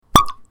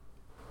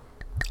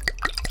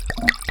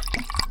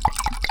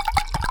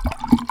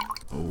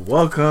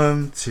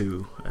welcome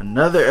to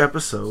another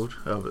episode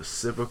of A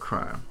Sip of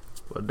Crime.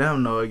 Well,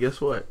 damn, Noah,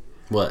 guess what?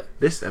 What?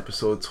 This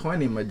episode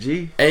 20, my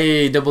G.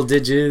 Hey, double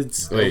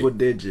digits. Double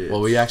digits.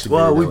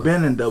 Well, we've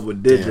been in double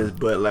digits,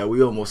 but like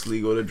we almost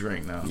legal to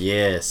drink now.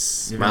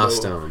 Yes,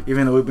 milestone.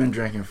 Even though we've been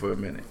drinking for a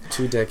minute.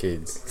 2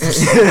 decades.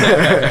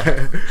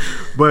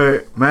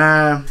 But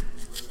man,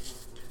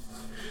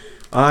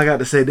 all I got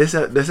to say this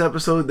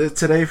episode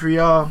today for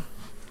y'all.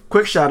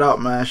 Quick shout out,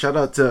 man. Shout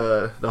out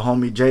to the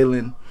homie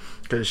Jalen,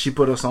 because she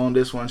put us on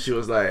this one. She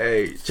was like,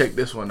 "Hey, check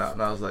this one out,"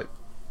 and I was like,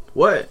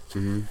 "What?"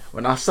 Mm-hmm.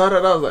 When I saw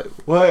that, I was like,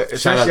 "What?"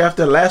 Especially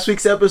after last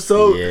week's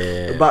episode.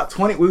 Yeah. About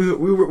 20.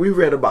 We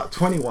read about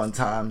 21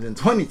 times and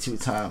 22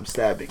 times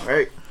stabbing.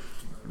 Right.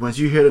 Once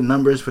you hear the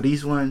numbers for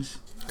these ones,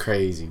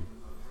 crazy.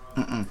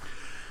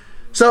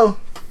 So,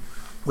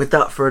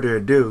 without further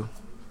ado,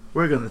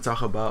 we're gonna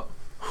talk about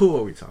who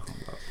are we talking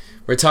about?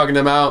 We're talking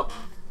about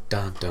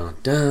dun dun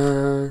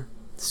dun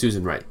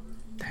Susan Wright.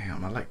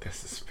 Damn, I like that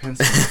suspense.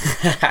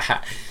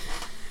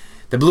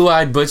 The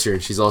Blue-Eyed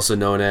Butcher, she's also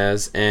known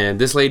as. And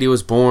this lady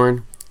was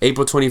born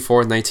April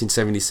 24th,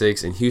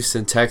 1976 in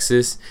Houston,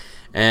 Texas.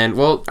 And,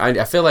 well,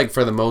 I feel like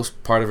for the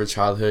most part of her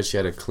childhood, she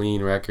had a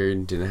clean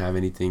record, didn't have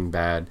anything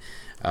bad.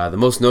 The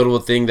most notable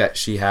thing that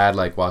she had,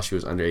 like, while she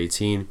was under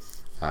 18,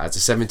 as a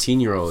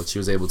 17-year-old, she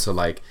was able to,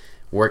 like,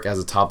 work as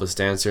a topless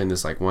dancer in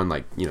this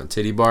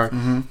titty bar.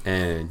 Mm-hmm.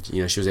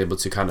 And she was able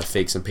to kind of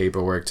fake some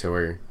paperwork to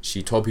where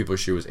she told people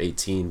she was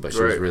 18, but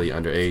she was really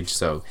underage.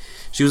 So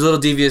she was a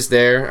little devious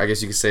there, I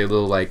guess you could say. A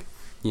little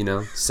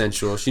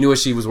sensual. She knew what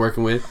she was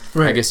working with,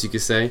 right. I guess you could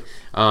say.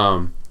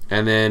 And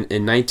then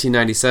in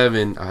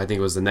 1997, I think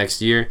it was the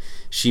next year,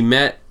 she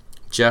met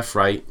Jeff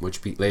Wright,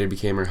 which later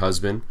became her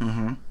husband.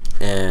 Mm-hmm.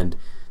 And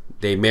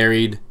they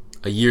married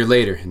a year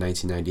later in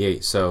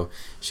 1998. So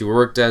she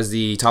worked as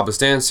the topless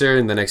dancer,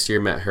 and the next year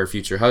met her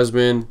future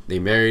husband. They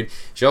married.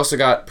 She also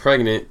got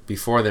pregnant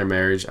before their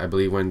marriage. I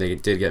believe when they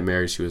did get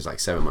married, she was like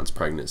 7 months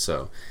pregnant.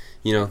 So,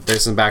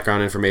 there's some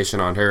background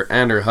information on her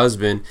and her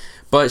husband.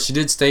 But she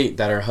did state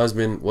that her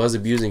husband was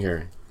abusing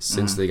her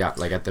since they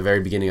got, at the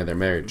very beginning of their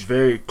marriage.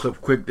 Very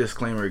quick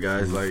disclaimer,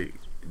 guys. Mm-hmm.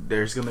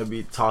 There's going to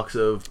be talks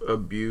of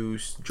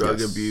abuse,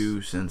 drug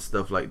abuse, and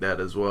stuff like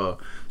that as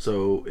well.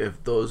 So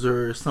if those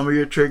are some of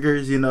your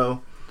triggers,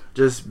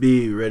 just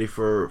be ready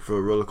for a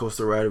roller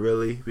coaster ride,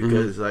 really.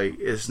 Because,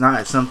 it's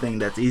not something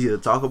that's easy to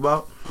talk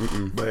about.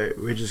 Mm-mm. But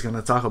we're just going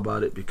to talk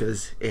about it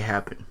because it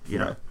happened,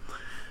 know.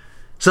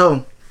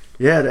 So,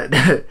 yeah,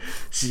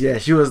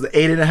 she was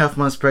 8.5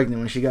 months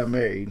pregnant when she got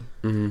married.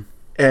 Mm-hmm.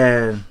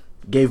 And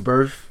gave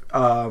birth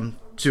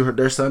to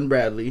their son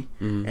Bradley,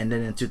 and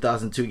then in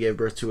 2002 gave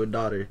birth to a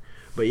daughter.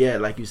 But yeah,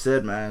 like you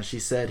said, man, she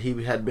said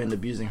he had been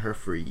abusing her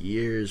for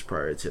years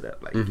prior to that,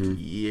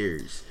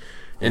 years.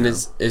 And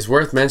it's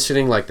worth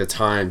mentioning the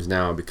times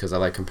now, because I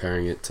like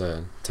comparing it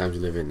to times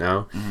we live in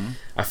now. Mm-hmm.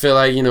 I feel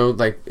like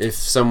if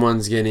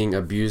someone's getting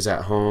abused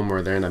at home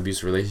or they're in an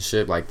abusive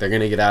relationship, they're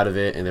gonna get out of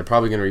it and they're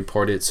probably gonna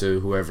report it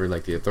to whoever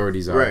the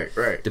authorities are,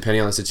 right.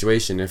 Depending on the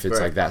situation, if it's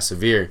that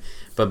severe.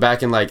 But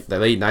back in the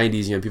late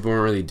 90s, people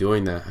weren't really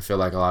doing that. I feel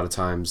like a lot of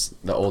times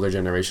the older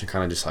generation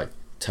kind of just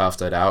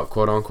toughed it out,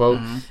 quote unquote.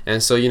 Mm-hmm.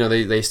 And so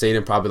they stayed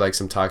in probably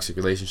some toxic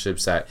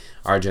relationships that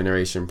our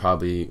generation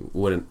probably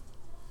wouldn't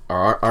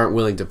or aren't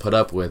willing to put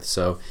up with.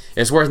 So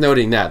it's worth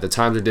noting that the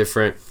times are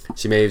different.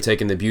 She may have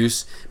taken the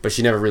abuse, but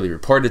she never really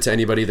reported it to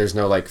anybody. There's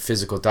no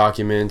physical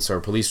documents or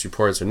police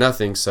reports or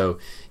nothing. So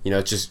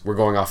it's just we're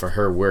going off of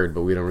her word,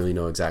 but we don't really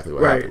know exactly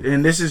what happened.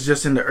 And this is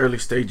just in the early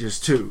stages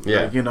too.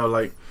 Yeah.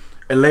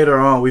 And later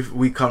on,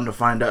 we come to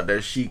find out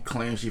that she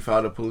claims she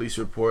filed a police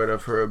report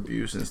of her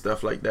abuse and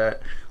stuff like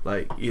that.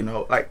 I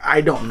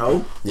don't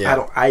know.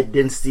 Yeah. I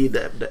didn't see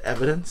the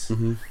evidence.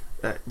 Mm-hmm.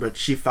 But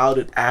she filed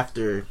it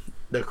after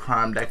the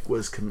crime that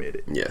was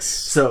committed. Yes.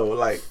 So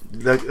like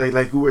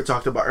we were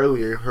talked about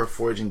earlier, her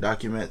forging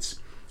documents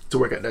to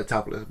work at that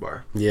topless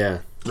bar. Yeah.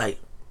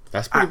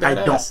 That's pretty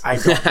badass. I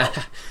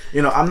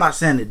don't know. I'm not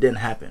saying it didn't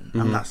happen. Mm-hmm.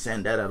 I'm not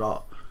saying that at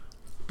all.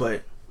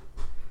 But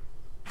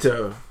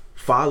to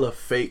file a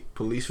fake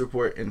police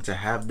report and to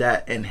have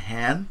that in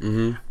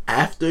hand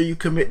after you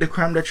commit the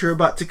crime that you're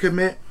about to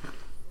commit,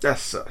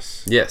 that's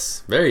sus.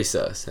 Yes, very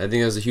sus. I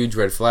think it was a huge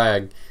red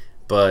flag,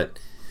 but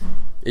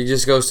it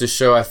just goes to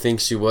show, I think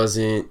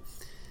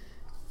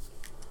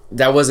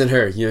that wasn't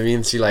her, you know what I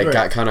mean? She probably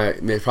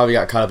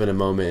got caught up in a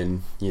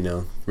moment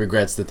and,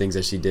 regrets the things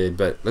that she did.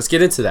 But let's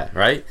get into that,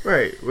 right?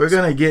 Right. We're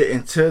going to get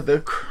into the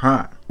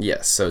crime.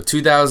 Yes. So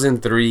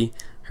 2003,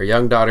 her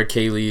young daughter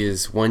Kaylee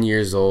is 1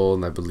 year old,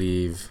 and I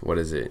believe, what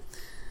is it?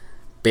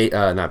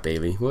 Not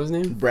Bailey. What was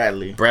his name?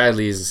 Bradley.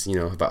 Bradley is,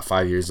 about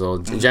 5 years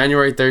old. Mm-hmm.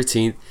 January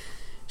 13th,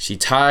 she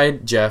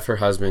tied Jeff, her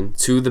husband,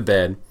 to the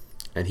bed,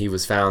 and he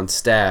was found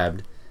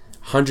stabbed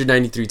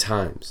 193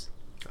 times.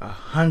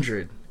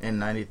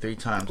 193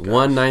 times. Guys.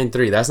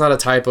 193. That's not a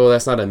typo.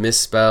 That's not a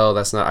misspell.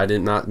 I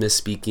did not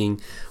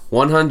misspeaking.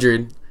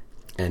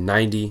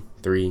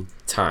 193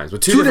 times.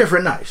 With two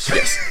different knives.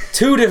 Yes.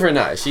 2 different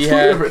knives. She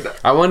had.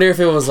 I wonder if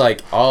it was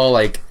all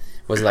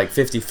was it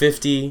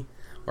 50-50,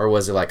 Or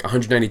was it like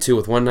 192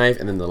 with one knife,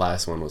 and then the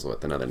last one was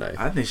with another knife?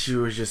 I think she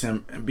was just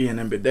being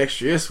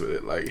ambidextrous with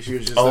it. Like, she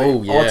was just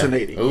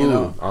alternating, Ooh, you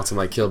know? Awesome,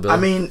 like Kill Bill. I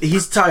mean,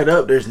 he's tied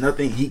up. There's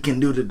nothing he can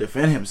do to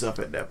defend himself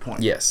at that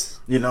point. Yes.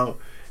 You know?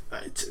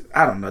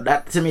 I don't know.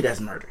 That, to me, that's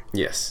murder.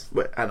 Yes.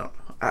 But I don't...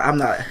 I'm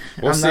not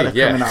a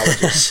yeah.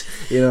 criminologist,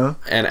 you know?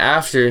 And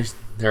after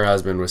her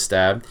husband was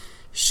stabbed,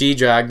 she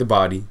dragged the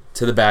body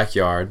to the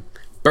backyard,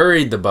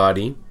 buried the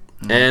body,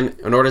 and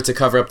in order to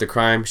cover up the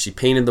crime, she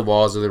painted the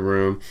walls of the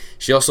room.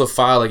 She also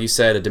filed, like you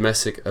said, a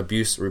domestic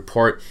abuse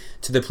report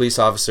to the police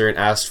officer and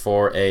asked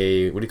for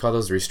a, what do you call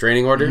those,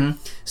 restraining order?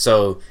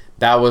 So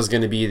that was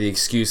going to be the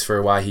excuse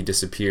for why he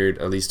disappeared,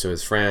 at least to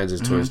his friends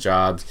and to his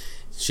jobs.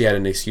 She had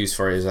an excuse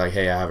for it. It's like,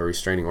 hey, I have a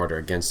restraining order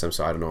against him,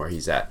 so I don't know where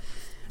he's at.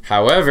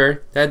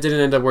 However, that didn't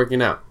end up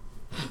working out.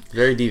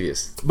 Very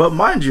devious. But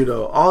mind you,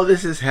 though, all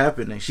this is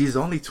happening. She's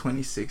only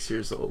 26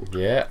 years old.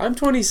 Yeah, I'm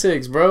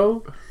 26,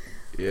 bro.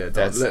 Yeah,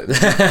 let's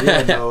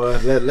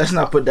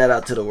not put that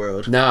out to the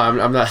world. No,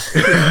 I'm not.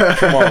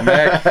 Come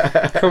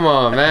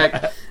on,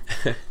 Mac.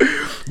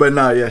 But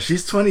no, yeah,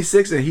 she's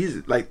 26 and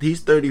he's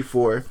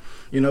 34,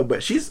 you know,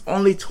 but she's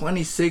only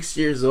 26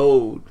 years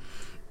old.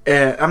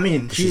 And I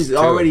mean, she's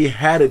already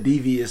had a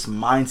devious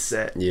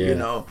mindset, you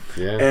know.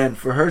 Yeah. And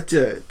for her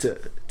to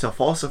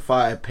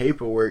falsify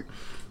paperwork,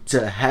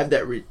 to have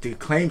that to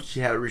claim she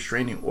had a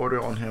restraining order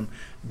on him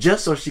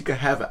just so she could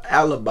have an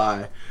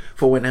alibi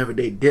for whenever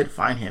they did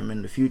find him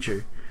in the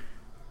future,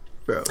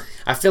 bro.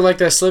 I feel like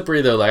that's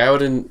slippery though. Like I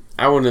wouldn't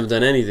have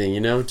done anything, you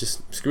know.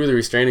 Just screw the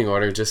restraining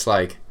order. Just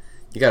like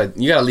you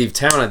gotta leave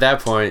town at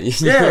that point.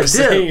 You know what I'm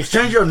saying?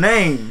 Change your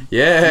name.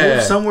 Yeah,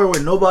 move somewhere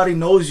where nobody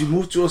knows you.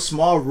 Move to a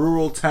small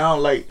rural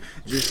town. Like,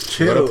 just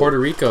chill. Go to Puerto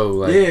Rico.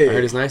 Like, I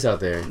heard it's nice out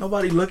there.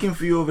 Nobody looking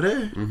for you over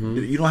there.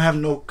 You don't have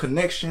no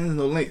connections,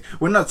 no links.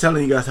 We're not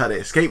telling you guys how to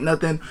escape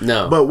nothing.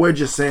 No, but we're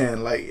just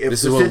saying, like, if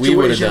this is what we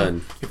would have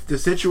done. If the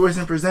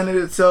situation presented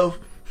itself,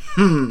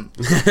 I'm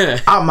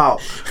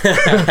out.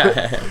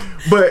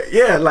 But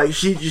yeah, like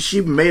she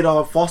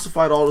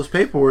falsified all those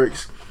paperwork,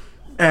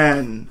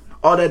 and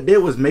all that did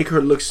was make her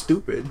look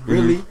stupid,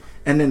 really.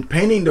 And then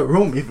painting the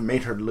room even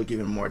made her look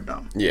even more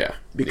dumb. Yeah.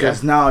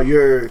 Because now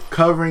you're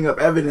covering up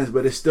evidence,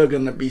 but it's still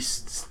going to be...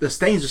 The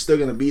stains are still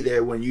going to be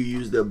there when you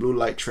use the blue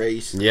light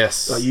trace.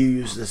 Yes. Or you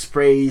use the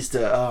sprays,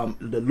 the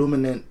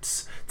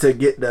luminance to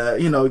get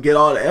get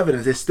all the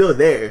evidence. It's still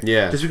there.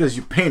 Yeah. Just because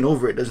you paint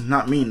over it does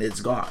not mean it's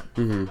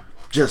gone.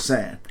 Just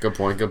saying. Good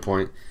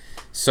point.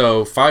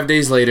 So, 5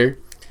 days later,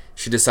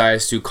 she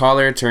decides to call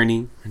her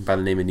attorney by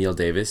the name of Neil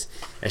Davis,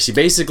 and she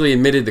basically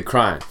admitted the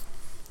crime.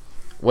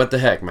 What the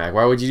heck, Mac?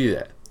 Why would you do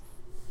that?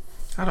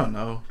 I don't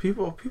know.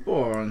 People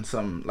are on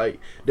some, like,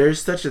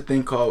 there's such a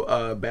thing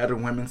called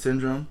battered women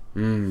syndrome.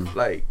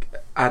 Like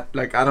I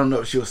don't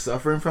know if she was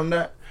suffering from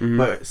that,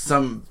 but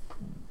some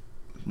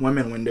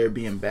women, when they're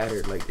being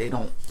battered, like, they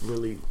don't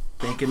really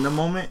think in the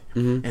moment,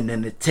 and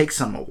then it takes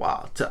them a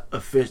while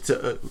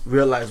to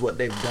realize what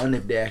they've done,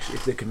 if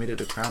they committed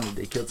a crime, if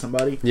they killed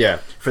somebody. Yeah.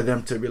 For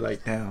them to be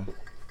like, damn,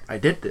 I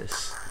did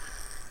this.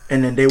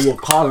 And then they will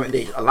call them.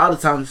 A lot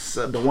of times,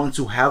 the ones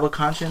who have a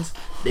conscience,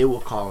 they will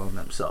call on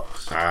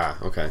themselves. Ah,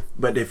 okay.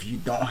 But if you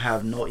don't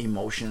have no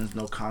emotions,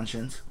 no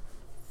conscience,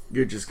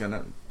 you're just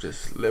gonna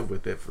just live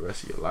with it for the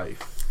rest of your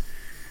life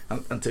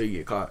until you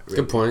get caught. Really.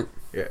 Good point.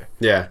 Yeah.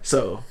 Yeah.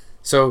 So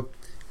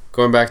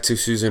going back to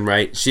Susan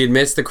Wright, she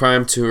admits the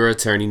crime to her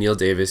attorney, Neil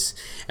Davis,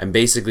 and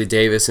basically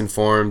Davis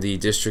informed the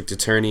district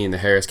attorney in the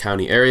Harris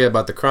County area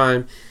about the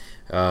crime.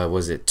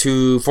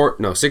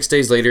 6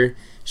 days later,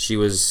 she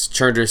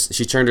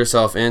turned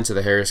herself into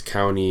the Harris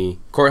County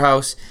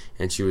courthouse,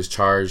 and she was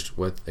charged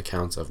with the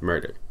counts of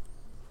murder.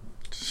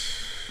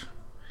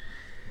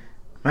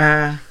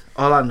 Man,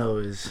 all I know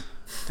is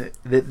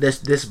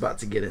this is about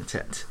to get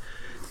intense.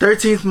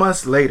 13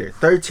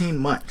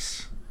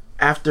 months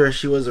after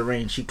she was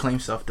arraigned, she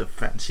claimed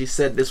self-defense. She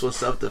said this was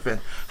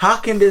self-defense. How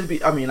can this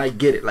be? I mean, I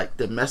get it. Like,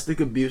 domestic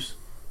abuse,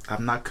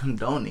 I'm not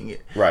condoning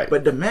it. Right.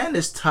 But the man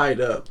is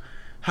tied up.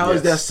 How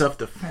is that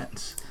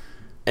self-defense?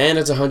 And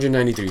it's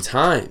 193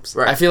 times.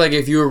 Right. I feel like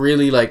if you were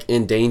really, like,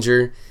 in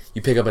danger,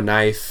 you pick up a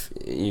knife,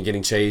 you're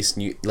getting chased,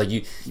 and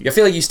I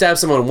feel like you stab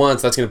someone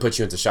once, that's going to put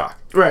you into shock.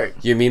 Right.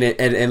 You mean it?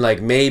 And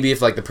like, maybe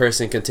if, like, the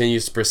person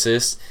continues to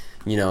persist,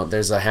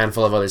 there's a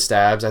handful of other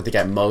stabs. I think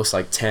at most,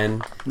 like,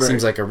 10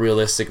 seems like a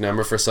realistic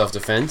number for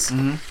self-defense.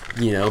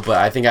 But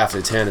I think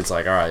after 10, it's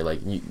like, all right, like,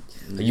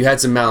 you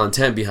had some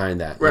malintent behind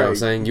that. You know what I'm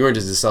saying? You weren't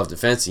just a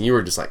self-defense, and you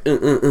were just like,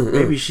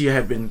 Maybe she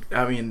had been,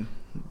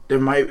 there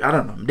might, I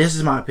don't know, this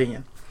is my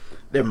opinion.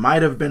 There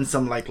might have been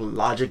some, like,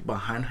 logic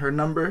behind her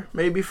number,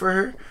 maybe, for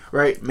her,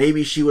 right?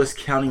 Maybe she was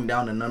counting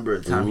down the number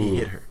of time he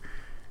hit her.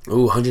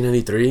 Ooh,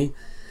 193?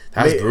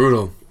 That's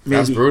brutal.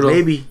 That's brutal.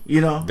 Maybe, They're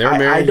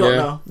married, I don't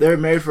know. They were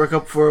married for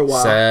a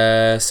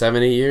while.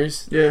 7, 8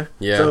 years? Yeah.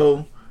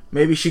 So,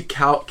 maybe she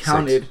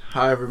counted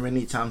however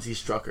many times he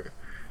struck her.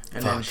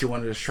 And then she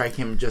wanted to strike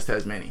him just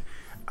as many.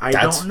 I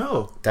don't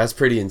know. That's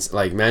pretty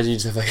like, imagine you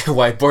just have like a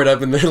whiteboard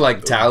up and they're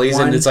like tallies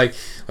and it's like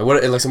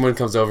what, like someone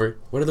comes over,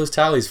 what are those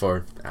tallies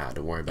for?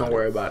 Don't worry about it. Don't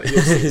worry about it.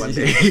 You'll see one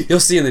day. You'll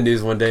see in the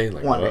news one day.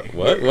 Like,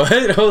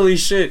 what? Holy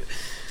shit.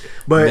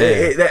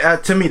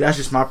 But to me, that's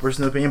just my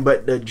personal opinion.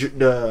 But the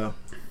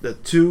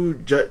two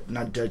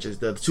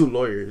the two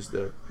lawyers,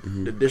 the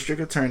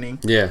district attorney,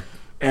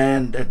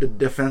 and the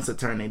defense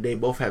attorney, they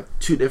both have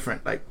two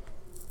different like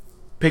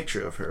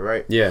picture of her,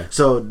 right? Yeah.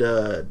 So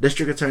the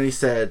district attorney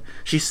said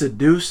she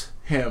seduced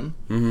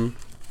him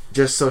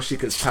just so she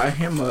could tie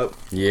him up.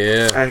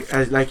 Yeah.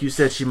 Like you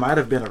said, she might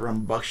have been a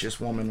rambunctious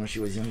woman when she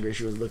was younger.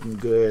 She was looking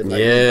good.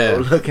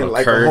 Like, looking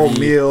like curvy. A whole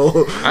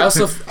meal. I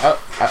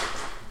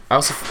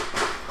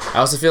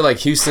also feel like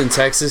Houston,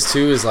 Texas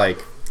too is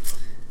like,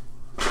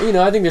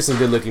 I think there's some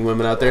good looking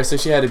women out there, so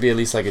she had to be at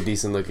least like a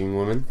decent looking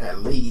woman.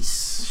 At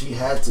least she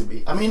had to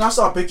be. I mean, I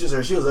saw pictures of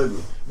her, she was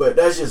ugly, but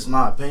that's just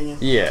my opinion.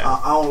 Yeah.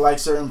 I don't like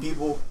certain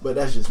people, but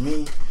that's just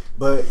me.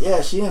 But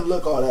yeah, she didn't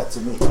look all that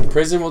to me.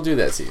 Prison will do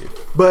that to you.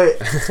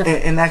 But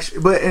and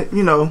actually,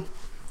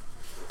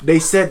 they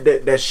said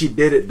that she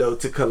did it though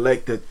to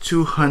collect the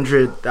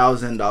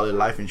 $200,000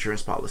 life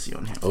insurance policy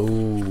on him.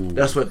 Oh,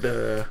 that's what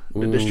the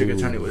district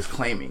attorney was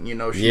claiming.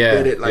 She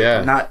did it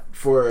not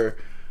for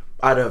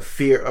out of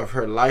fear of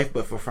her life,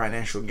 but for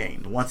financial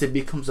gain. Once it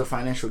becomes a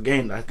financial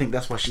gain, I think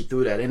that's why she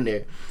threw that in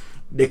there.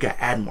 They could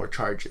add more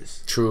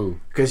charges. True,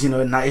 because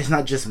it's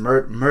not just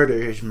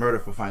murder; it's murder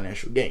for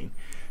financial gain.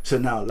 So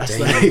now that's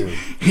like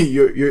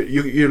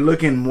you're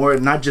looking more,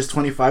 not just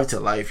 25 to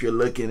life. You're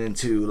looking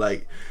into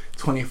like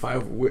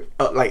 25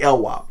 like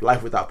LWOP,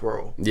 life without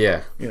parole.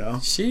 Yeah.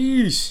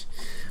 Sheesh.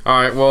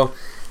 All right. Well,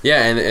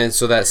 yeah, and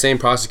so that same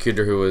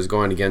prosecutor who was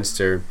going against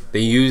her, they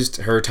used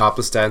her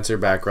topless dancer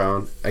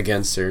background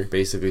against her,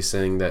 basically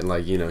saying that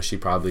like she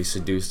probably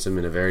seduced him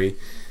in a very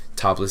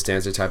topless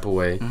dancer type of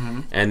way.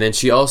 And then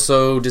she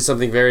also did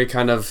something very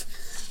kind of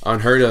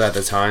unheard of at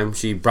the time.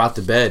 She brought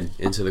the bed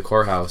into the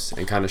courthouse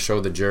and kind of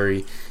showed the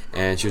jury,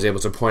 and she was able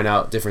to point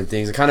out different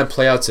things and kind of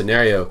play out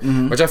scenario,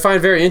 which I find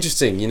very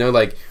interesting.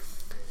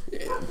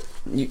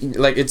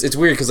 It's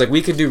weird because like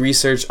we could do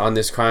research on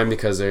this crime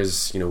because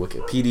there's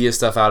Wikipedia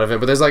stuff out of it,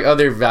 but there's like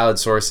other valid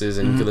sources,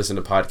 and you can listen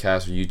to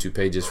podcasts or YouTube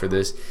pages for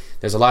this.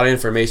 There's a lot of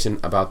information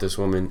about this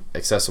woman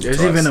accessible.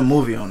 There's even a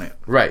movie on it.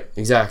 Right,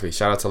 exactly.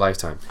 Shout out to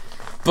Lifetime.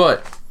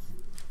 But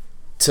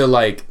to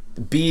like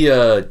be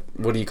a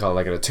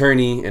like an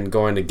attorney and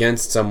going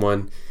against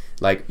someone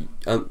like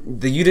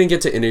you didn't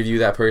get to interview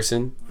that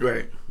person,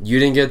 right? You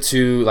didn't get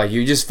to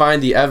you just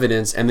find the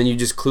evidence and then you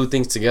just clue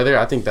things together.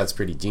 I think that's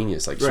pretty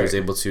genius. Like she was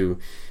able to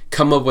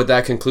come up with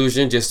that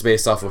conclusion just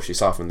based off what she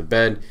saw from the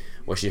bed,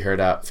 what she heard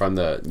out from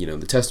the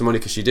the testimony,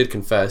 because she did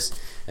confess,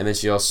 and then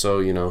she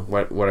also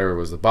whatever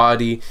was the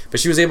body, but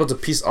she was able to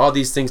piece all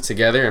these things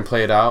together and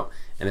play it out,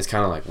 and it's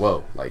kind of like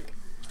whoa, like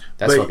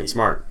that's fucking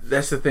smart.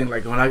 That's the thing.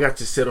 Like when I got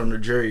to sit on the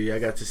jury, I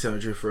got to sit on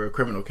the jury for a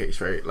criminal case,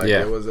 right? Like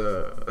there was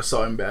a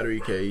assault and battery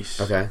case.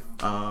 Okay.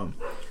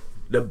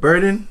 The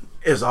burden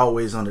is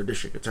always on the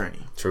district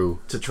attorney. True.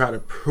 To try to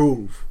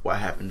prove what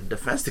happened. The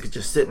defense could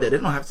just sit there. They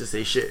don't have to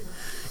say shit.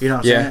 You know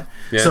what I'm saying?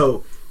 Yeah.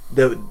 So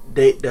the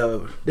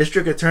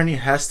district attorney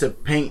has to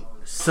paint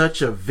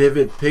such a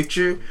vivid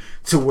picture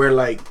to where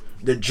like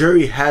the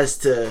jury has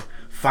to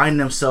find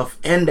themselves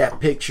in that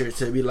picture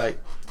to be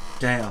like,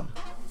 damn,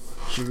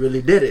 she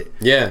really did it.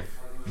 Yeah.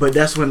 But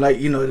that's when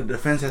the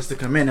defense has to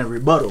come in and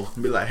rebuttal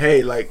and be like,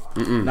 hey,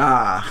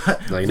 nah.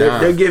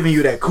 They're giving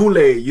you that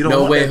Kool-Aid. You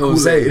don't want that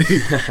Kool-Aid.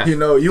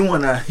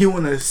 You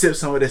wanna sip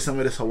some of this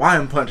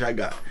Hawaiian punch I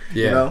got.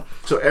 Yeah.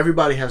 So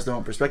everybody has their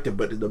own perspective,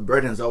 but the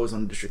burden is always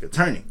on the district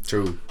attorney.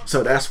 True.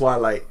 So that's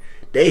why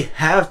they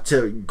have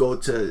to go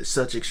to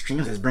such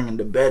extremes as bringing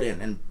the bed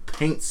in and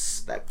paints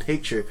that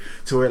picture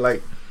to where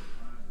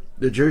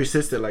the jury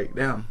sits there like,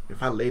 damn,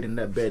 if I laid in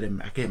that bed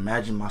and I can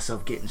imagine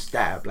myself getting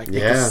stabbed, they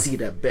can see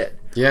that bed.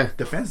 Yeah.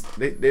 Defense,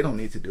 they don't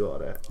need to do all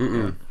that.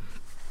 Yeah.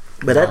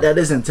 But that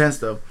is intense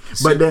though.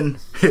 But then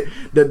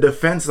the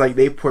defense,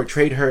 they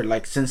portrayed her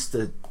since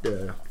the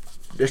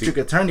district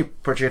attorney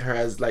portrayed her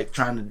as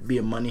trying to be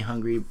a money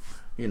hungry,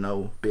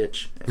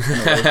 bitch.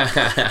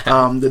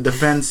 The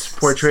defense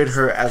portrayed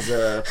her as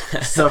a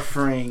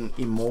suffering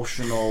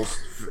emotional,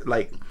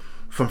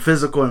 from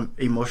physical and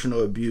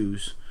emotional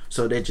abuse.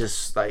 So they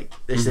just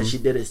they said she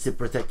did it to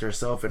protect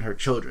herself and her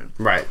children.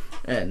 Right.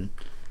 And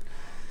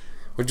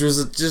which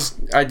was just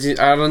I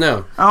don't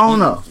know. I don't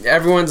know.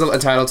 Everyone's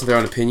entitled to their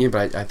own opinion,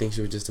 but I think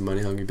she was just a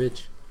money hungry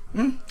bitch.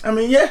 I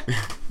mean, yeah,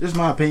 this is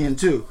my opinion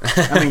too.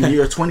 I mean,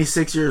 you're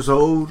 26 years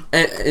old,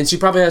 and she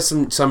probably has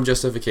some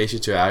justification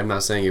to it. I'm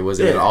not saying it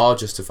wasn't at all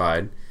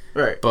justified.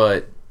 Right.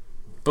 But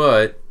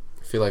I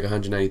feel like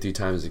 193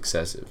 times is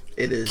excessive.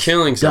 It is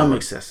killing someone.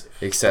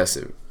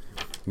 Excessive.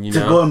 To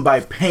go and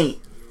buy paint.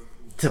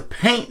 To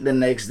paint the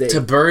next day. To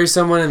bury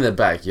someone in the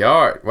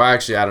backyard. Well,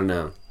 actually, I don't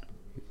know.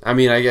 I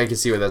mean, I can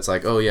see where that's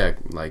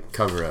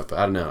cover up.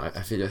 I don't know.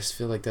 I just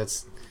feel like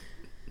it's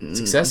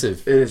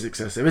excessive. It is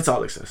excessive. It's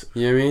all excessive.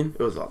 You know what I mean?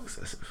 It was all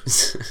excessive.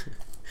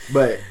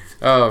 But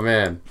oh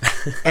man.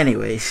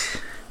 Anyways,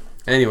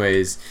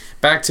 Anyways,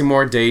 back to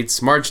more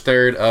dates. March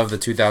 3rd of the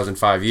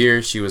 2005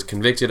 year, she was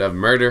convicted of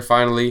murder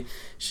finally.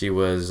 She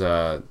was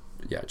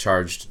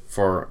charged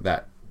for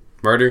that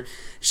murder.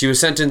 She was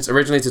sentenced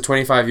originally to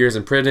 25 years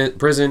in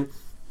prison.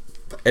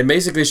 And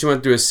basically she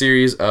went through a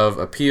series of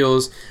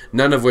appeals,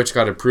 none of which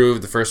got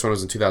approved. The first one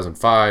was in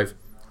 2005.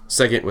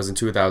 Second was in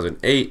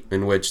 2008,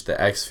 in which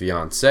the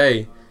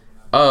ex-fiancé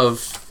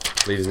of,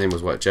 I believe his name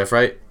was what, Jeff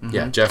Wright? Mm-hmm.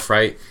 Yeah, Jeff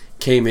Wright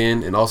came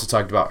in and also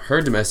talked about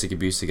her domestic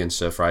abuse against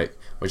Jeff Wright,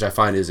 which I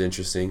find is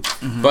interesting.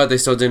 Mm-hmm. But they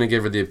still didn't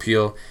give her the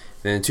appeal.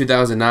 Then in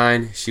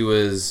 2009, she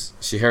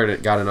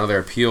got another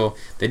appeal.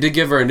 They did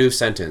give her a new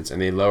sentence,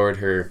 and they lowered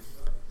her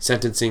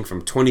sentencing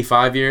from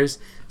 25 years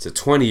to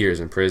 20 years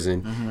in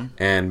prison. Mm-hmm.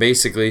 And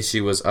basically,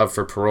 she was up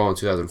for parole in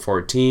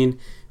 2014.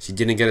 She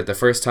didn't get it the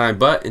first time,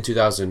 but in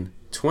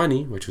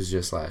 2020, which was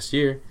just last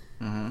year,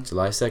 mm-hmm.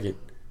 July 2nd,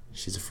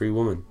 she's a free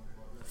woman.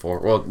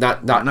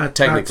 Not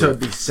technically. Not till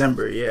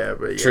December, yeah,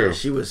 but yeah, true.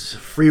 She was a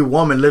free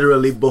woman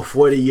literally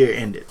before the year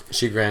ended.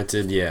 She was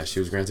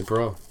granted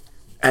parole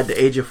at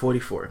the age of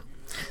 44.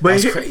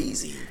 But that's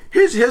crazy.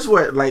 Here's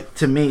what, like,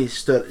 to me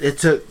stood. It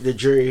took the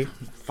jury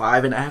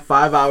 5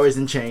 hours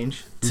and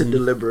change to mm-hmm.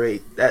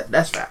 deliberate.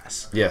 That's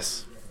fast.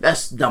 Yes.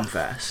 That's dumb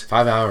fast.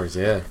 5 hours,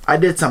 yeah. I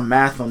did some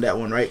math on that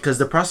one, right? Because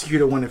the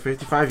prosecutor wanted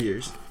 55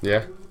 years.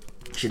 Yeah.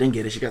 She didn't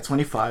get it. She got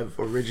 25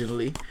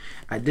 originally.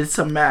 I did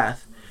some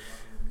math.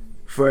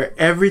 For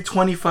every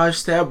 25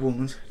 stab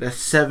wounds, that's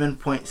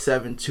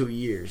 7.72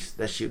 years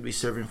that she would be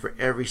serving for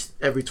every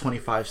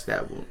 25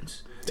 stab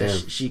wounds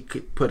that she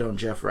could put on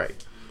Jeff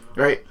Wright.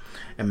 Right?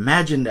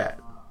 Imagine that.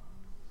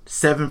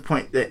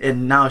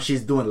 And now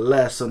she's doing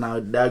less, so now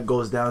that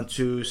goes down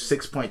to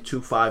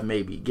 6.25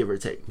 maybe, give or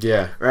take.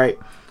 Yeah. Right?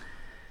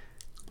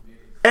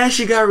 And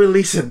she got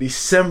released in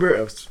December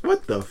of...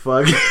 What the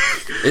fuck?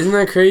 Isn't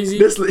that crazy?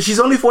 She's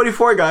only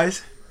 44,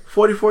 guys.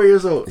 44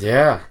 years old.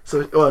 Yeah.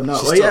 So,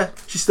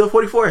 she's still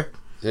 44.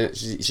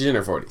 She's in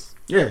her 40s.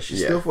 Yeah,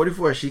 she's still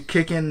 44. She's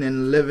kicking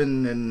and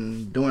living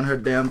and doing her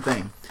damn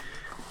thing.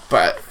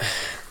 But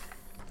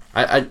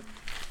I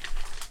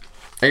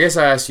guess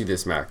I asked you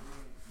this, Mac.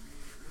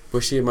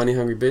 Was she a money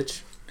hungry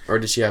bitch, or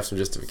did she have some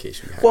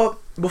justification behind it? Well,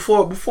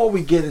 before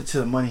we get into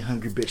the money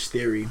hungry bitch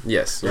theory,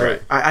 yes,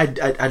 right.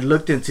 I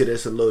looked into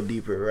this a little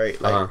deeper, right?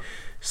 Like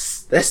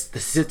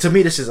to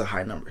me, this is a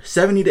high number.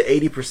 70 to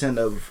 80%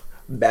 of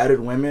battered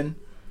women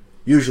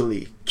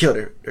usually kill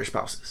their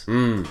spouses.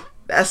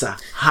 That's a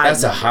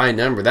high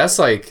number. That's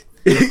like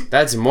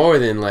that's more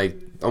than like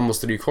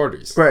almost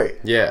 3/4. Right.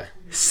 Yeah.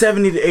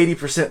 70 to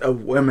 80%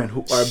 of women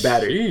who are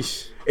battered.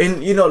 Sheesh.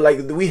 And like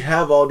we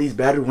have all these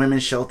battered women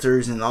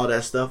shelters and all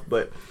that stuff,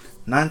 but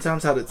 9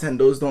 times out of 10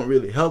 those don't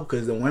really help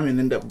because the women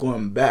end up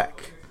going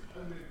back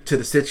to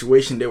the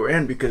situation they were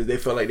in because they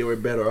felt like they were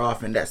better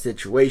off in that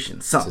situation.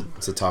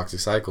 It's a toxic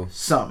cycle.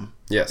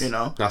 Yes.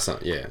 Not some.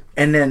 Yeah.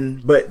 And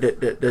then, but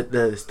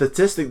the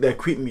statistic that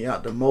creeped me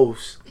out the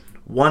most,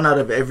 1 out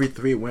of every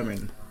 3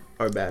 women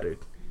are battered.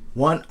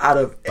 1 out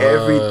of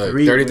every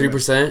 3.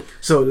 33%.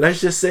 So let's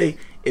just say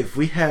if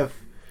we have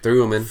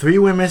 3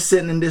 women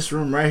sitting in this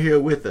room right here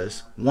with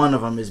us, 1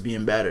 of them is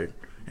being battered,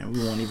 and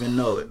we won't even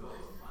know it.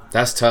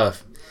 That's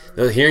tough.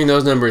 Hearing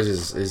those numbers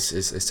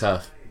is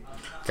tough.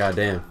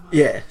 Goddamn.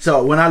 Yeah.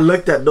 So when I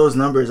looked at those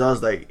numbers, I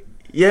was like,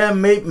 yeah,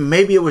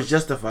 maybe it was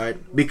justified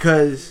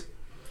because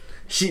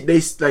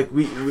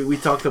we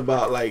talked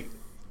about like,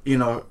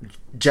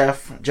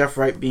 Jeff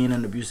Wright being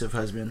an abusive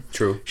husband.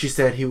 True. She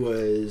said he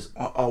was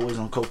always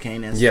on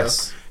cocaine and yes.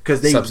 stuff.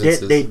 Because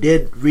they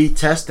did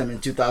retest him in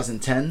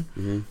 2010,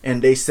 mm-hmm.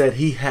 and they said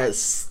he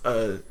has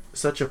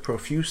such a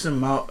profuse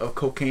amount of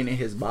cocaine in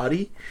his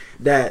body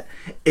that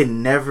it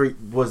never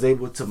was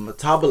able to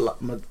metabolize.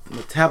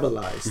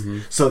 Mm-hmm.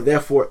 So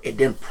therefore, it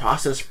didn't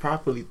process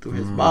properly through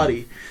his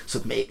body.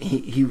 So maybe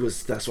he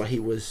was. That's why he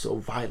was so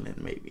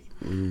violent. Maybe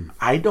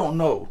I don't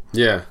know.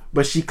 Yeah.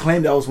 But she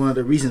claimed that was one of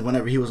the reasons.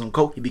 Whenever he was on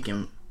coke, he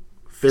became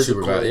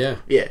physical. Super violent.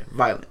 Yeah,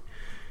 violent.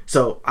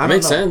 So I don't know.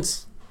 Makes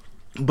sense.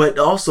 But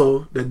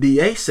also, the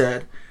DA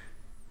said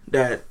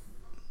that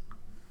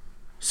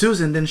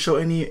Susan didn't show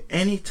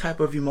any type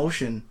of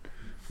emotion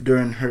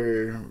during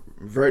her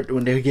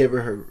when they gave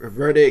her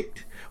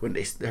verdict, when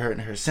they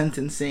her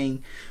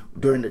sentencing,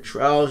 during the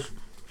trials.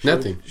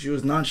 Nothing. She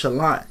was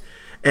nonchalant.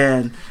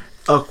 And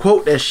a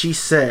quote that she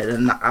said,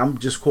 and I'm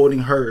just quoting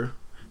her.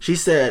 She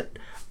said,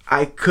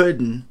 "I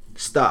couldn't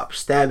stop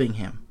stabbing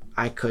him.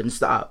 I couldn't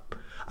stop.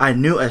 I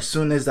knew as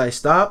soon as I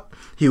stopped,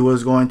 he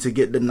was going to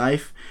get the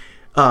knife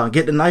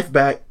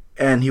back,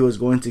 and he was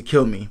going to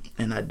kill me,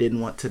 and I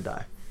didn't want to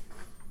die."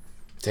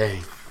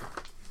 Dang.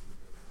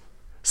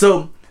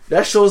 So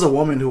that shows a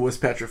woman who was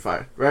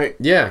petrified, right?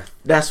 Yeah.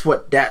 That's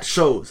what that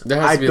shows.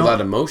 There has to be a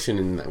lot of emotion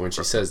in that when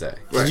she says that.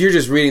 Right. You're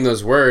just reading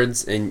those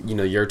words and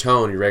your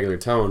tone, your regular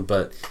tone,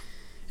 but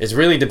it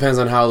really depends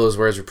on how those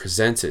words were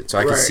presented. So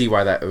I can see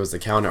why that it was the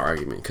counter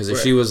argument. Because if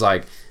she was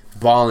like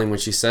bawling when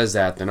she says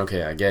that, then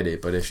okay, I get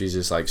it. But if she's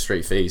just like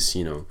straight face,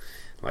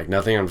 like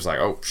nothing, I'm just like,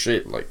 oh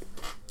shit, like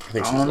I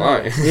think she's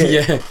lying.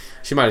 Yeah.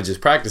 She might have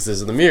just practiced this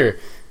in the mirror.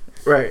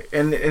 Right,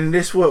 and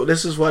this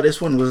is why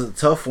this one was a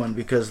tough one,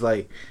 because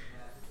like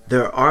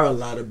there are a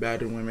lot of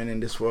battered women in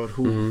this world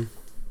who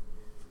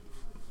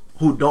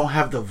don't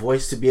have the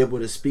voice to be able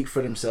to speak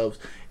for themselves,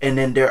 and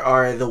then there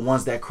are the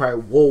ones that cry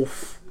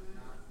wolf.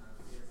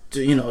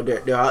 To, you know,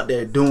 they're out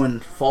there doing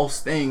false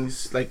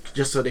things like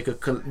just so they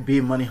could be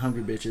money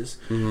hungry bitches,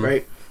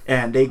 right?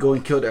 And they go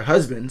and kill their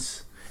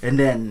husbands, and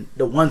then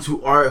the ones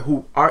who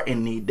are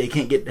in need, they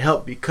can't get the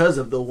help because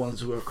of the ones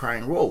who are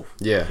crying wolf.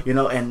 Yeah, you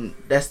know, and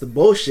that's the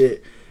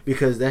bullshit,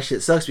 because that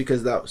shit sucks.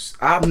 Because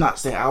I'm not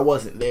saying I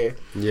wasn't there.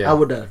 Yeah, I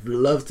would have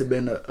loved to have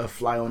been a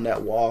fly on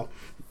that wall,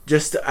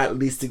 just to at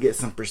least to get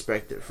some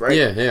perspective, right?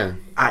 Yeah.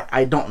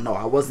 I don't know.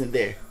 I wasn't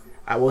there.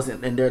 I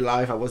wasn't in their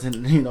life. I wasn't,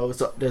 you know,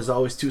 so there's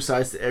always two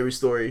sides to every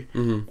story,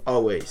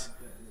 always.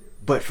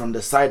 But from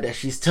the side that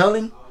she's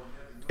telling,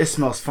 it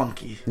smells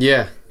funky.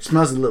 Yeah. It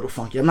smells a little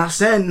funky. I'm not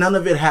saying none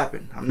of it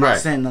happened.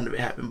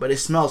 But it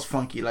smells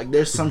funky. Like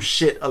there's some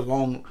shit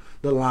along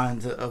the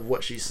lines of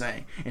what she's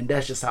saying. And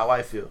that's just how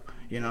I feel,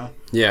 you know?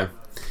 Yeah.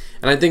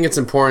 And I think it's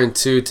important,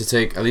 too, to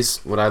take, at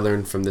least what I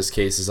learned from this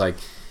case is like,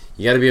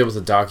 you got to be able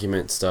to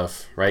document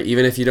stuff, right?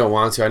 Even if you don't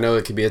want to. I know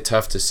it could be a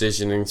tough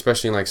decision, and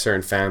especially in like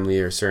certain family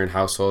or certain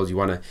households, you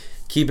want to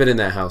keep it in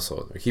that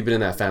household or keep it in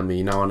that family.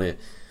 You don't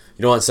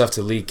want stuff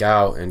to leak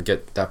out and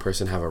get that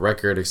person have a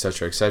record,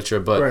 etc.,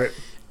 etc. But right.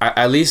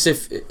 At least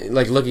if,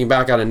 like, looking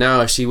back on it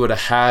now, if she would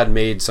have had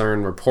made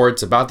certain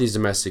reports about these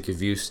domestic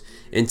abuse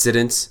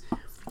incidents,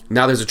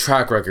 now there's a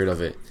track record of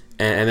it,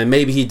 and then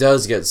maybe he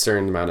does get a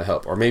certain amount of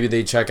help, or maybe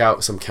they check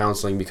out some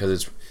counseling because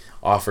it's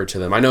offered to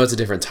them. I know it's a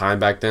different time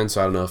back then,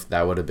 so I don't know if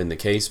that would have been the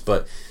case,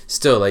 but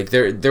still, like,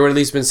 there would at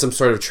least been some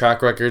sort of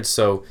track record.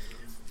 So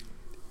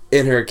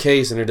in her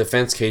case, in her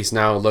defense case,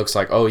 now it looks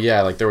like, oh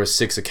yeah, like there was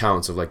 6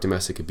 accounts of like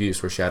domestic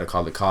abuse where she had to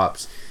call the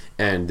cops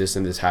and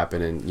this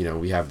happened, and you know,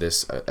 we have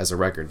this as a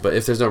record. But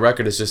if there's no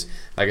record, it's just,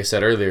 like I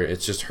said earlier,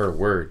 it's just her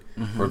word.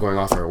 We're going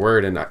off her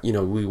word, and you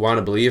know, we want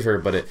to believe her,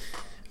 but it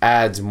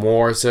adds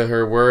more to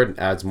her word,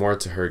 adds more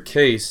to her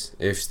case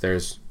if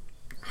there's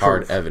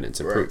hard evidence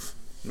and proof.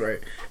 Right.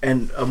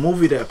 And a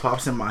movie that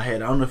pops in my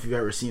head, I don't know if you've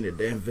ever seen it,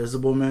 The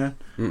Invisible Man.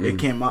 It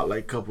came out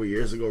like a couple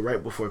years ago,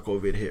 right before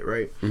COVID hit,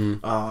 right?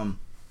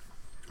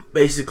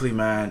 Basically,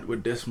 man,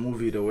 with this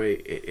movie, the way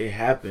it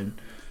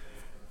happened,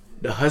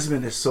 the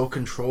husband is so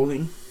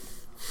controlling.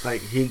 Like,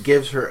 he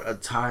gives her a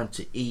time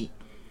to eat,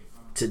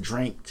 to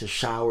drink, to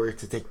shower,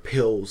 to take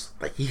pills.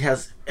 Like, he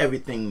has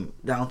everything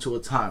down to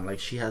a time. Like,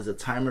 she has a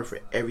timer for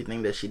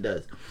everything that she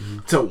does.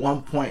 To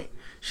one point,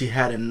 she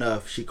had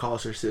enough. She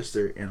calls her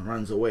sister and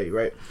runs away,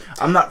 right?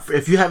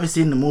 If you haven't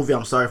seen the movie,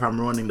 I'm sorry if I'm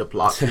ruining the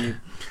plot for you.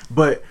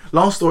 But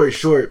long story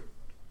short,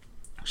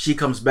 she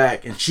comes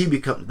back and she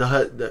becomes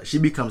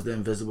the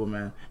Invisible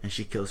Man, and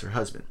she kills her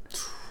husband,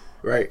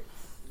 right?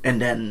 And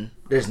then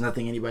there's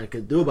nothing anybody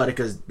could do about it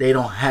because they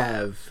don't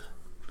have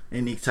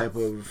any type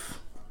of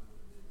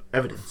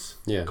evidence.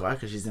 Yeah.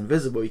 Because she's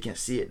invisible, you can't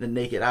see it. The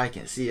naked eye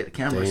can't see it. The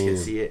cameras can't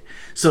see it.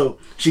 So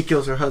she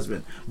kills her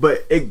husband.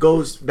 But it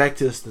goes back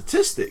to the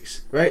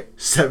statistics, right?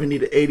 70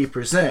 to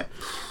 80%.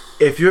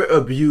 If you're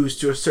abused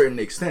to a certain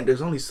extent,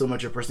 there's only so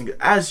much a person could.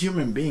 As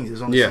human beings,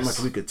 there's only so much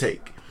we could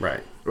take.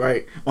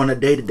 Right. On a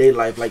day-to-day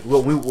life, like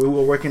when we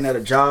were working at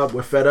a job,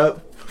 we're fed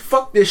up.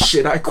 Fuck this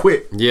shit, I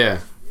quit. Yeah.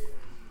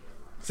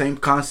 Same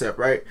concept,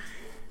 right?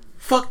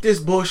 Fuck this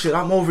bullshit,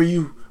 I'm over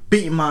you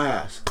beating my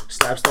ass.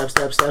 Stab,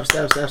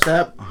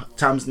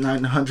 times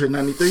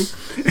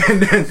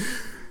 993.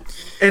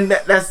 And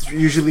that's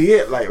usually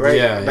it, like, right?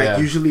 Yeah,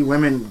 usually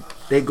women,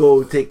 they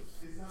go take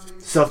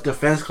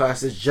self-defense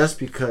classes just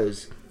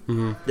because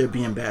they're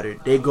being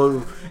battered. They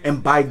go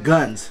and buy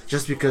guns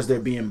just because they're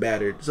being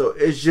battered. So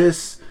it's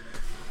just,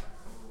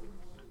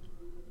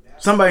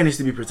 somebody needs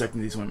to be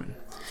protecting these women.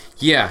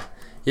 Yeah,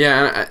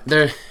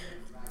 and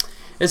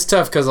it's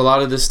tough because a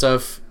lot of this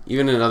stuff,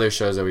 even in other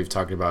shows that we've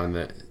talked about in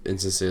the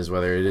instances,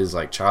 whether it is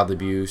like child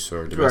abuse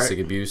or domestic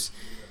abuse,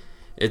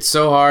 it's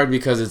so hard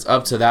because it's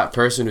up to that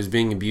person who's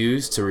being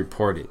abused to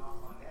report it.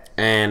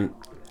 And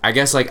I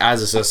guess, like,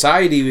 as a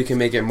society, we can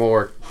make it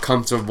more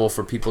comfortable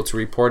for people to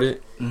report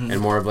it and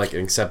more of like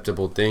an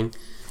acceptable thing,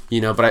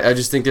 you know. But I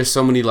just think there's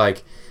so many,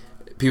 like,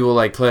 people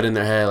like put in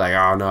their head like,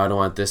 oh no, I don't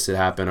want this to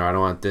happen, or I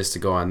don't want this to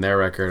go on their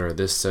record, or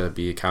this to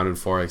be accounted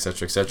for,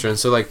 etc., etc. And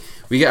so, like,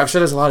 I'm sure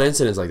there's a lot of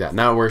incidents like that.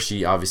 Not where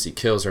she obviously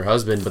kills her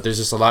husband, but there's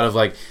just a lot of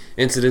like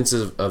incidents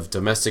of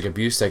domestic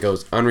abuse that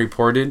goes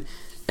unreported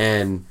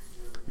and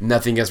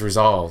nothing gets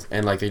resolved,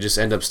 and like they just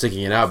end up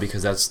sticking it out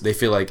because they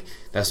feel like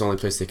that's the only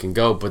place they can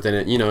go. But then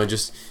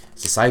it's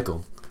a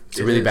cycle. It's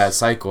a really bad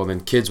cycle. And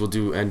then kids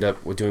will end up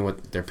doing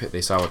what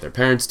they saw what their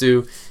parents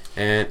do.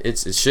 And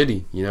it's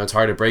shitty, you know. It's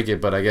hard to break it,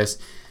 but I guess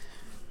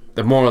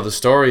the moral of the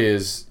story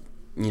is,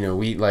 you know,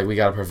 we got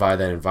to provide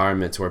that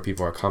environment to where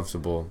people are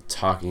comfortable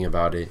talking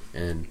about it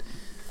and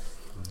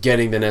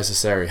getting the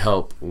necessary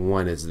help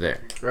when it's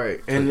there.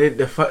 Right. And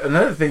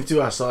another thing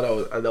too, I saw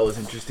that was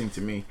interesting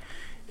to me.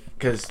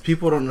 because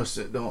people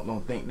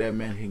don't think that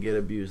men can get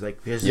abused. Like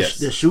Yes.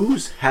 the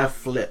shoes have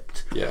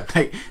flipped. Yeah.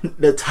 Like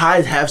the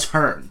tide has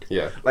turned.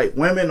 Yeah. Like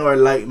women are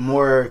like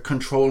more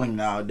controlling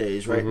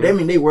nowadays, right? I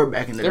mean, they were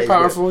back in the day. They're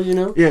powerful, you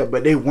know. Yeah,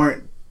 but they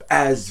weren't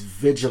as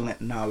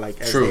vigilant now,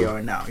 like as they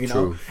are now. You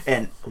know,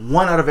 and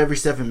 1 out of every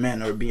 7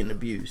 men are being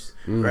abused,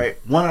 right?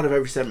 1 out of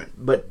every 7.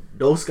 But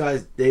those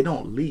guys, they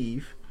don't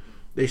leave;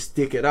 they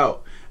stick it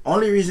out.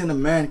 Only reason a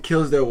man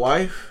kills their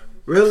wife,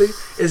 really,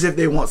 is if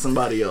they want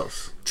somebody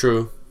else.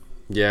 True.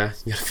 Yeah,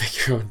 you gotta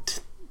pick your own.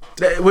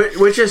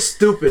 Which is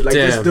stupid. Like,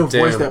 just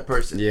divorce that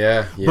person.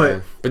 Yeah.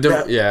 But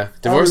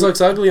divorce looks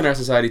ugly in our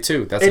society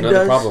too. That's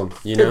another problem.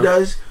 You know, it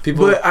does.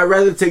 But I'd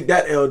rather take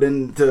that L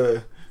than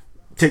to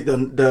take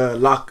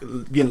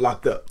the being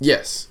locked up.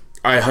 Yes,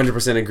 I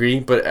 100% agree.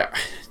 But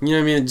you know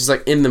what I mean? Just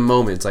like in the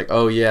moment, it's like,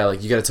 oh yeah,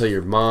 like you gotta tell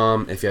your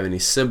mom if you have any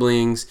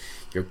siblings,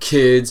 your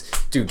kids,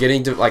 dude.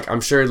 Getting to like,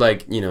 I'm sure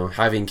like, you know,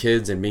 having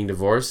kids and being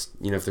divorced,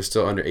 you know, if they're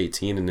still under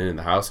 18 and then in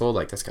the household,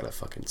 like that's gotta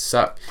fucking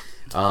suck.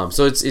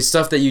 So it's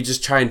stuff that you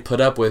just try and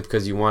put up with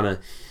because you want to,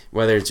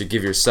 whether it's to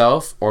give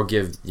yourself or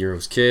give your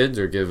kids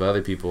or give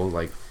other people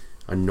like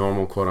a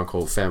normal quote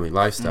unquote family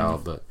lifestyle.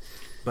 But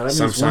I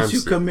mean, once you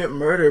commit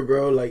murder,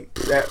 bro, like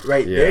that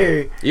right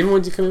there, even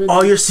when you commit,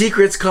 all your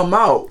secrets come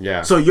out.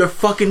 Yeah. So you're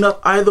fucking up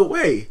either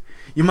way.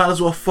 You might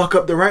as well fuck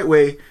up the right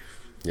way.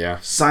 Yeah.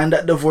 Sign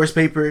that divorce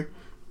paper.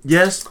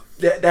 Yes,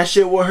 that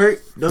shit will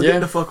hurt. They'll get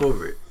the fuck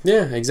over it.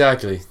 Yeah,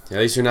 exactly. At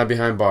least you're not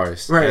behind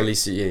bars. Right. At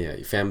least your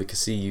family can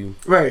see you.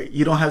 Right.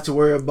 You don't have to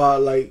worry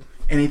about like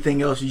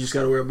anything else. You just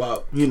gotta worry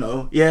about, you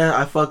know,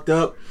 I fucked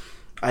up.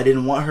 I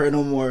didn't want her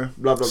no more.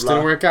 Blah blah blah.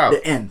 Didn't work out.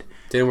 The end.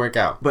 Didn't work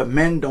out. But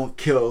men don't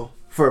kill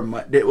for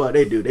money. Well,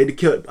 they do. They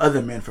kill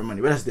other men for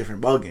money, but that's a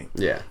different ballgame.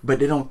 Yeah. But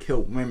they don't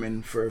kill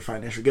women for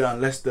financial gain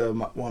unless the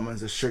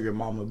woman's a sugar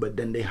mama. But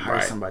then they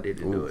hire somebody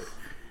to do it.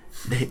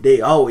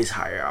 They always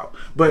hire out.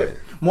 But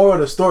moral of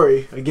the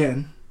story,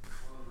 again,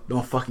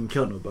 don't fucking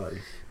kill nobody.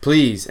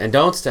 Please, and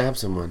don't stab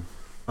someone.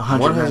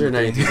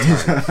 192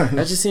 times.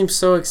 That just seems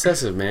so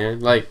excessive,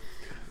 man. Like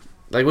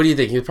what do you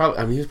think? He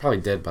was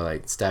probably dead by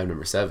like stab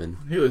number 7.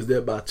 He was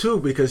dead by 2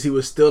 because he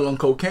was still on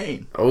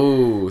cocaine.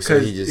 Oh, so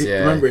he just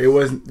remember, it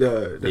wasn't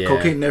the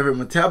cocaine never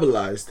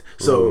metabolized,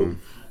 so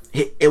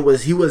he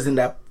was in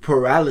that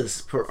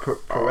paralysis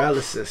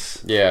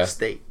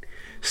state,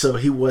 so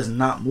he was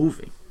not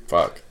moving.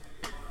 Fuck.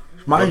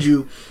 Mind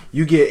you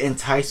get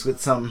enticed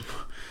with some,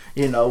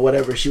 you know,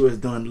 whatever she was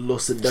doing, a little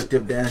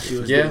seductive dance she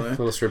was doing. Yeah,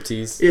 little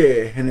striptease.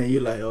 Yeah, and then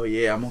you're like, oh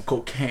yeah, I'm on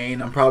cocaine.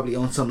 I'm probably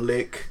on some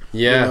lick.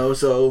 Yeah. You know,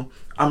 so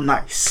I'm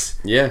nice.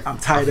 Yeah. I'm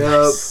tied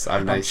up. Nice.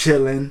 I'm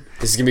chilling.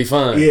 This is going to be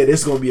fun. Yeah, this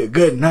is going to be a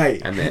good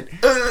night. And then.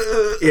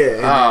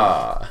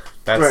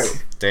 That's.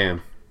 Right.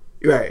 Damn.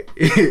 Right.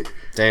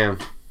 Damn.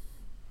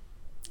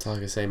 That's all I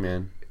can say,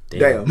 man.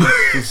 Damn.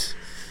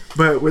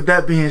 But with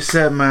that being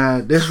said,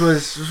 man, this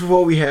was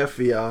what we have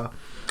for y'all.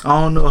 I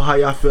don't know how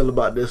y'all feel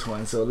about this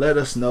one, so let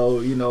us know.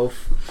 You know,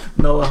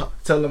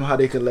 tell them how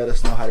they can let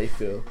us know how they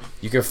feel.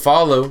 You can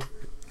follow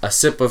A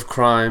Sip of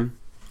Crime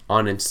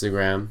on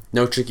Instagram.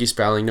 No tricky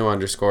spelling, no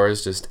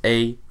underscores, just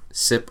A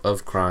Sip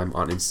of Crime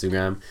on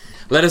Instagram.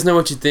 Let us know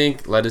what you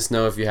think. Let us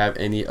know if you have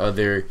any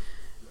other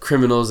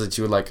criminals that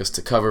you would like us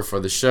to cover for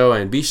the show,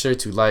 and be sure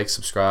to like,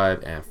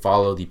 subscribe, and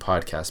follow the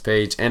podcast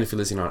page. And if you're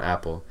listening on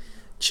Apple,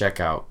 be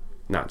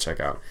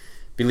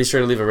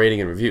sure to leave a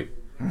rating and review.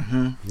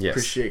 Yes.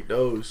 Appreciate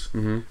those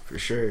for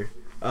sure.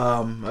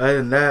 Other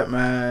than that,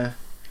 man,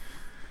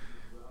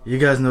 you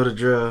guys know the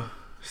drill.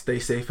 Stay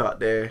safe out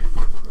there.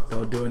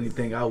 Don't do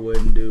anything I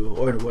wouldn't do,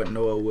 or what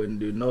Noah wouldn't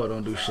do. Noah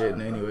don't do shit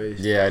anyways.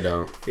 Yeah, I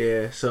don't.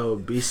 Yeah, so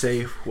be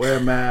safe. Wear a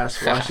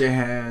mask. Wash your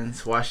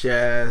hands. Wash your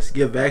ass.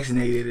 Get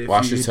vaccinated. If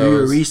wash you your do your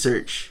toes.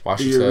 research. Wash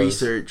do your your toes.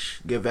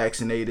 research. Get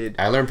vaccinated.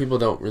 I learned people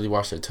don't really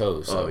wash their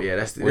toes. So oh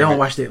yeah, they don't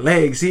wash their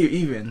legs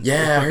even.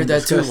 Yeah, I heard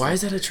that disgusting. Too. Why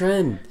is that a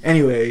trend?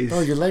 Anyways,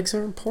 bro, your legs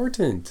are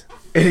important.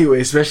 Anyway,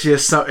 especially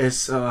it's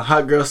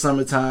hot girl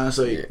summertime,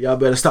 so y'all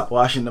better stop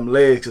washing them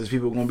legs because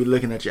people are gonna be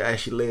looking at your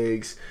ashy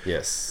legs.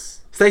 Yes.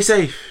 Stay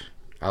safe.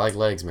 I like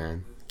legs,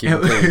 man. Keep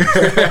it clean.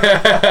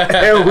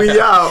 And we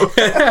out.